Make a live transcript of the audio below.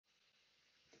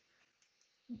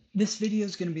This video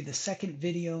is going to be the second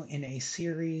video in a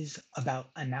series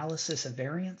about analysis of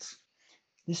variance.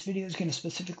 This video is going to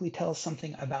specifically tell us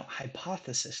something about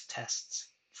hypothesis tests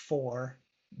for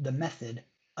the method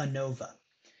ANOVA.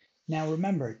 Now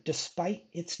remember, despite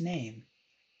its name,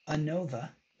 ANOVA,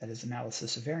 that is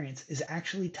analysis of variance, is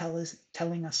actually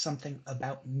telling us something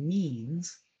about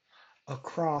means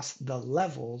across the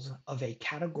levels of a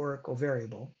categorical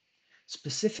variable,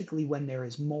 specifically when there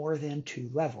is more than two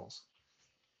levels.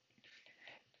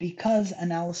 Because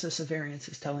analysis of variance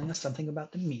is telling us something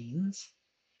about the means,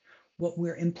 what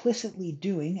we're implicitly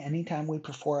doing anytime we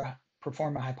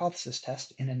perform a hypothesis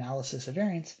test in analysis of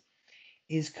variance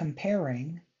is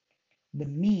comparing the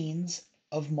means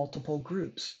of multiple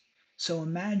groups. So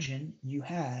imagine you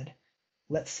had,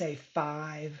 let's say,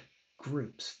 5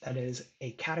 groups, that is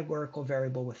a categorical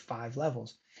variable with 5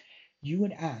 levels. You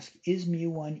would ask, is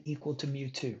mu1 equal to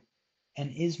mu2?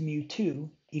 And is mu2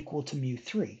 equal to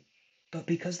mu3? But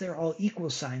because they're all equal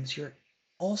signs, you're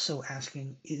also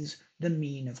asking, is the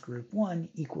mean of group 1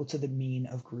 equal to the mean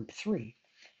of group 3?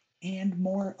 And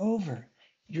moreover,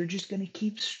 you're just going to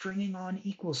keep stringing on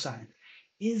equal signs.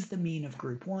 Is the mean of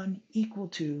group 1 equal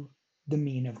to the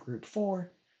mean of group 4,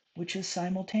 which is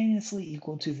simultaneously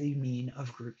equal to the mean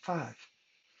of group 5?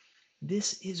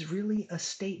 This is really a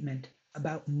statement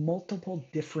about multiple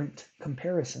different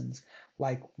comparisons,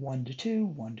 like 1 to 2,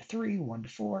 1 to 3, 1 to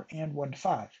 4, and 1 to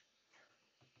 5.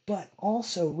 But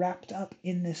also wrapped up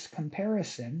in this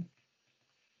comparison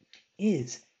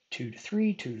is 2 to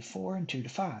 3, 2 to 4, and 2 to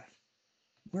 5.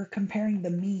 We're comparing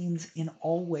the means in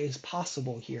all ways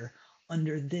possible here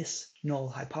under this null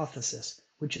hypothesis,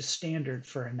 which is standard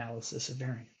for analysis of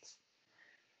variance.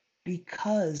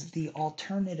 Because the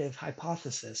alternative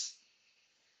hypothesis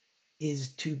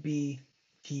is to be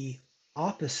the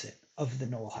opposite of the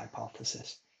null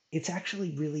hypothesis, it's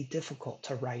actually really difficult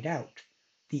to write out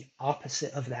the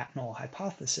opposite of that null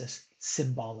hypothesis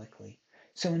symbolically.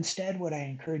 So instead, what I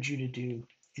encourage you to do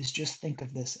is just think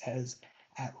of this as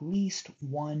at least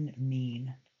one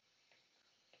mean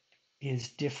is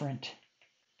different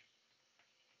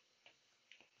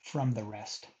from the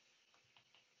rest.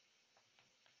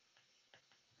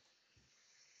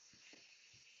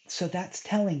 So that's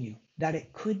telling you that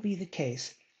it could be the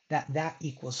case that that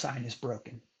equal sign is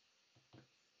broken.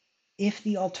 If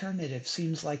the alternative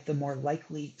seems like the more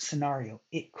likely scenario,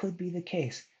 it could be the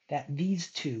case that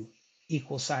these two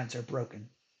equal signs are broken.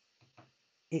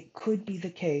 It could be the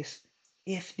case,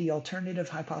 if the alternative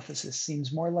hypothesis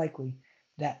seems more likely,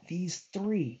 that these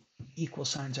 3 equal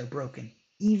signs are broken.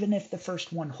 Even if the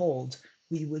first one holds,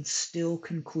 we would still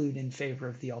conclude in favor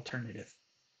of the alternative.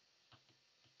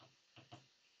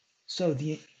 So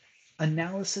the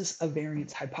analysis of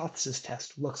variance hypothesis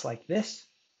test looks like this.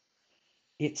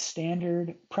 It's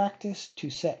standard practice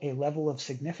to set a level of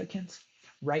significance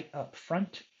right up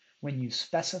front when you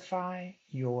specify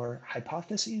your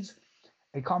hypotheses.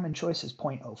 A common choice is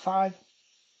 0.05.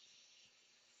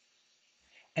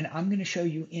 And I'm going to show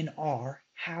you in R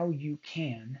how you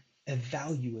can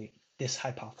evaluate this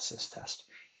hypothesis test.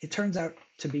 It turns out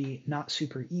to be not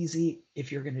super easy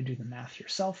if you're going to do the math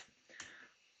yourself.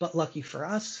 But lucky for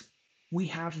us, we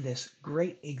have this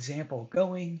great example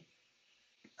going,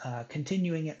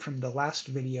 continuing it from the last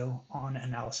video on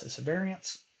analysis of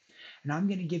variance. And I'm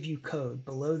going to give you code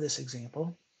below this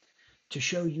example to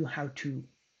show you how to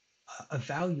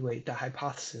evaluate the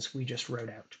hypothesis we just wrote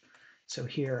out. So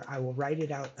here I will write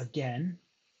it out again,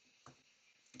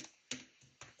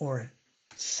 or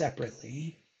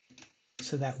separately,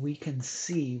 so that we can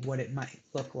see what it might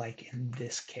look like in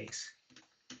this case.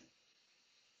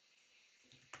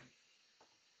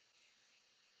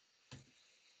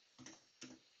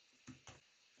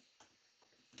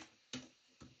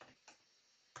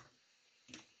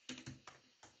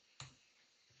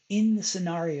 In the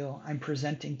scenario I'm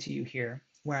presenting to you here,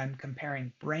 where I'm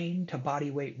comparing brain to body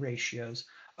weight ratios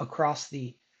across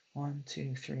the 1,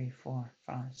 2, 3, 4,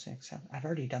 5, 6, 7. I've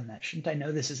already done that. Shouldn't I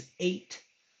know this is 8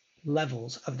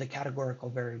 levels of the categorical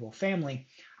variable family?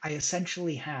 I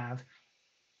essentially have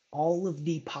all of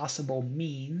the possible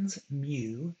means,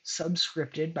 mu,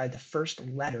 subscripted by the first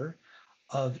letter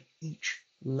of each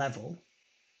level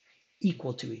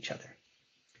equal to each other.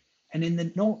 And in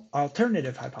the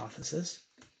alternative hypothesis,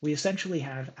 we essentially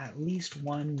have at least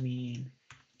one mean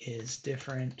is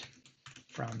different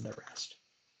from the rest.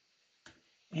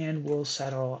 And we'll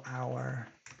settle our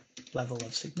level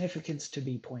of significance to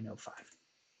be 0.05.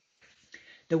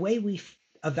 The way we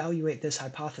evaluate this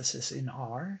hypothesis in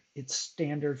R, it's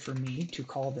standard for me to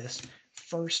call this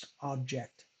first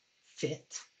object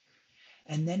fit.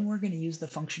 And then we're going to use the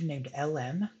function named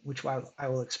lm, which I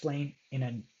will explain in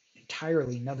a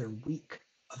entirely another week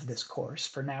of this course.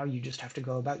 For now, you just have to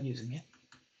go about using it.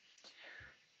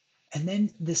 And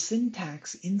then the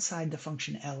syntax inside the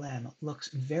function lm looks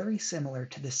very similar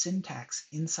to the syntax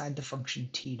inside the function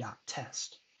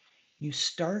t.test. You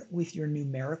start with your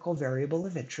numerical variable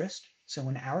of interest. So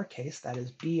in our case, that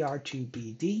is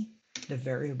br2bd, the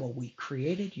variable we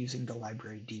created using the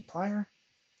library dplyr.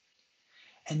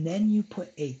 And then you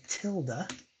put a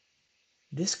tilde.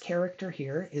 This character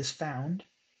here is found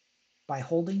by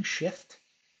holding shift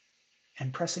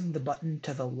and pressing the button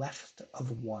to the left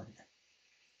of 1.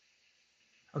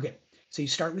 Okay, so you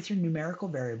start with your numerical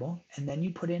variable, and then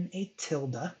you put in a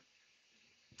tilde,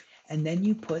 and then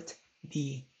you put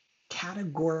the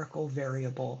categorical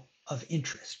variable of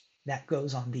interest that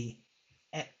goes on the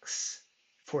x,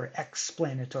 for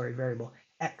explanatory variable,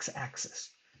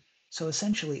 x-axis. So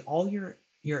essentially all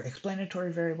your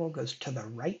explanatory variable goes to the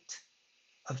right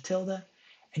of tilde,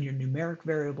 and your numeric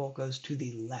variable goes to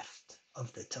the left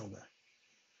of the tilde.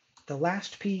 The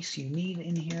last piece you need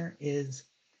in here is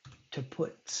to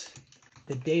put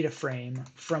the data frame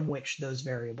from which those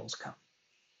variables come.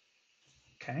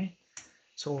 Okay,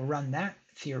 so we'll run that.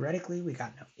 Theoretically, we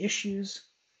got no issues.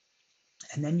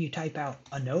 And then you type out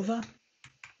ANOVA,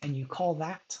 and you call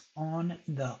that on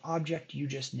the object you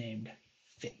just named,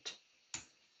 fit.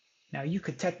 Now, you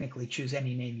could technically choose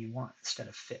any name you want instead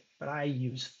of fit, but I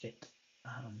use fit,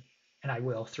 and I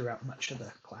will throughout much of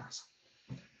the class.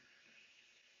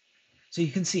 So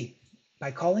you can see,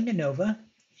 by calling ANOVA,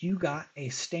 you got a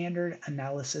standard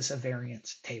analysis of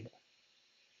variance table.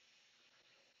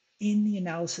 In the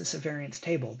analysis of variance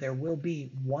table, there will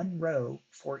be one row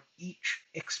for each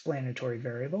explanatory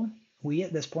variable. We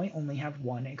at this point only have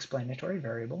one explanatory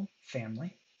variable,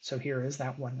 family, so here is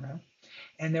that one row.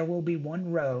 And there will be one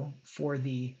row for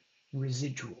the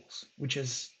residuals, which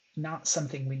is not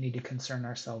something we need to concern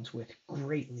ourselves with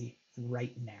greatly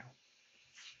right now.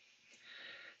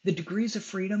 The degrees of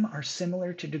freedom are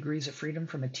similar to degrees of freedom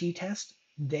from a t-test.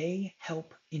 They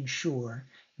help ensure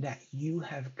that you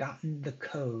have gotten the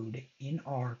code in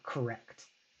R correct.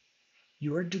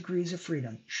 Your degrees of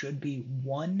freedom should be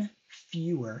one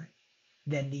fewer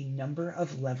than the number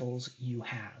of levels you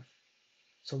have.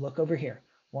 So look over here.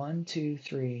 1, 2,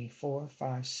 3, 4,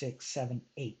 5, 6, 7,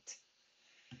 8.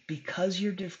 Because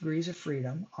your degrees of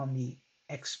freedom on the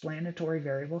explanatory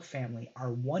variable family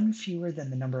are one fewer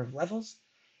than the number of levels,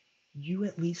 you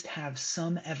at least have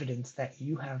some evidence that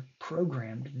you have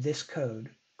programmed this code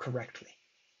correctly.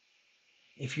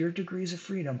 If your degrees of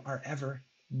freedom are ever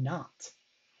not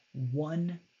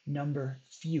one number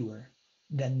fewer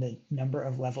than the number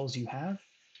of levels you have,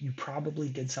 you probably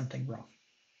did something wrong.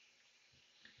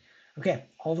 Okay,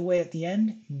 all the way at the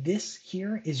end, this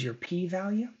here is your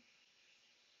p-value.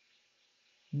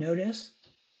 Notice,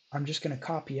 I'm just going to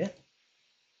copy it.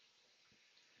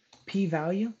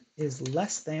 P-value is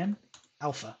less than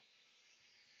alpha.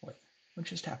 What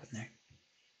just happened there?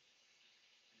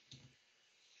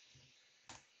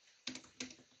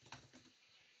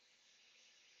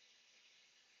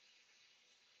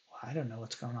 Well, I don't know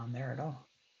what's going on there at all.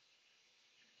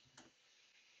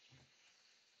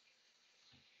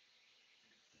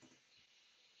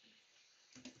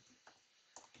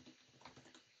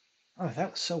 Oh,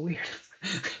 that was so weird.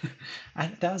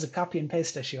 That was a copy and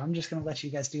paste issue. I'm just going to let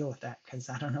you guys deal with that because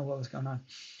I don't know what was going on.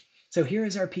 So here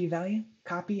is our p-value,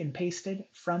 copy and pasted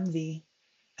from the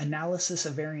analysis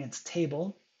of variance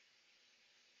table.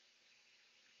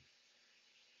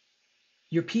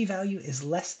 Your p-value is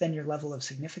less than your level of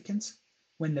significance.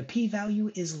 When the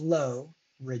p-value is low,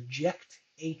 reject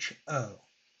HO.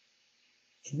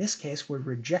 In this case, we're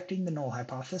rejecting the null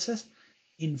hypothesis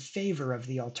in favor of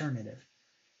the alternative.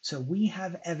 So we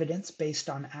have evidence based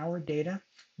on our data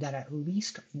that at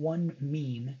least one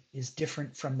mean is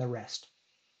different from the rest.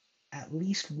 At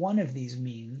least one of these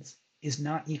means is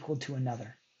not equal to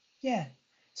another. Yeah,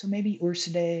 so maybe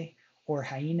Ursidae or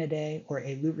Hyenidae or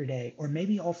Elutridae, or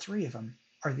maybe all three of them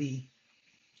are the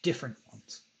different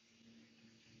ones.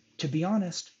 To be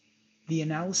honest, the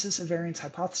analysis of variance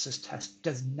hypothesis test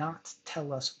does not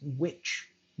tell us which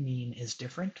mean is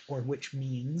different or which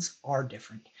means are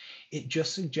different. It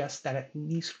just suggests that at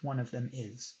least one of them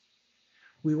is.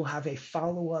 We will have a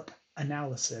follow-up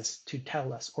analysis to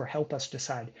tell us or help us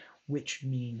decide which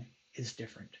mean is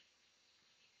different.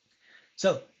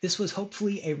 So this was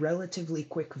hopefully a relatively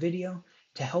quick video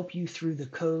to help you through the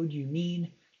code you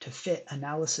need to fit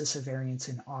analysis of variance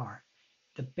in R.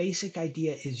 The basic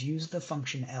idea is use the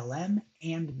function lm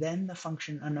and then the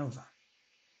function ANOVA.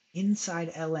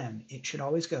 Inside lm, it should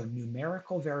always go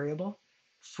numerical variable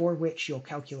for which you'll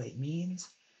calculate means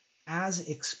as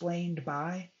explained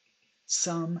by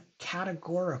some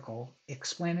categorical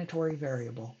explanatory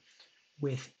variable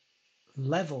with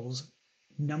levels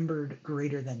numbered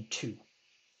greater than 2.